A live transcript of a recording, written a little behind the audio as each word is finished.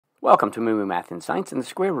Welcome to MooMooMath and Science and the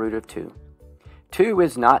square root of 2. 2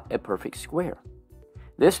 is not a perfect square.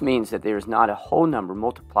 This means that there is not a whole number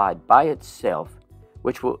multiplied by itself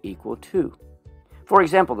which will equal 2. For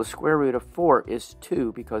example, the square root of 4 is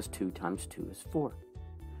 2 because 2 times 2 is 4.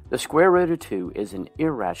 The square root of 2 is an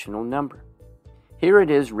irrational number. Here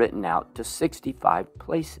it is written out to 65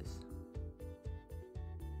 places.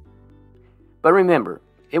 But remember,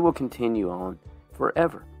 it will continue on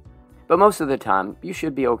forever. But most of the time, you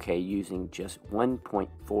should be okay using just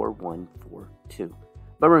 1.4142.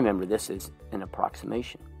 But remember, this is an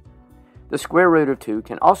approximation. The square root of 2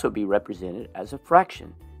 can also be represented as a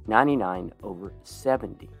fraction, 99 over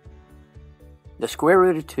 70. The square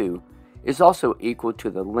root of 2 is also equal to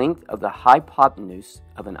the length of the hypotenuse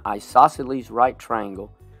of an isosceles right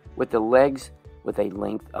triangle with the legs with a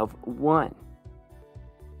length of 1.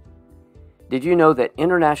 Did you know that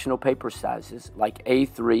international paper sizes like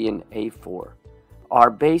A3 and A4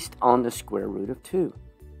 are based on the square root of 2?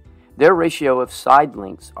 Their ratio of side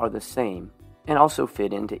lengths are the same and also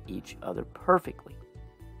fit into each other perfectly.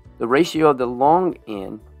 The ratio of the long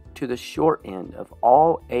end to the short end of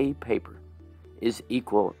all A paper is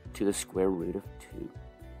equal to the square root of 2.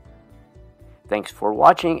 Thanks for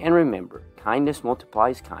watching, and remember, kindness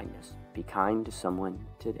multiplies kindness. Be kind to someone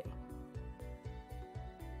today.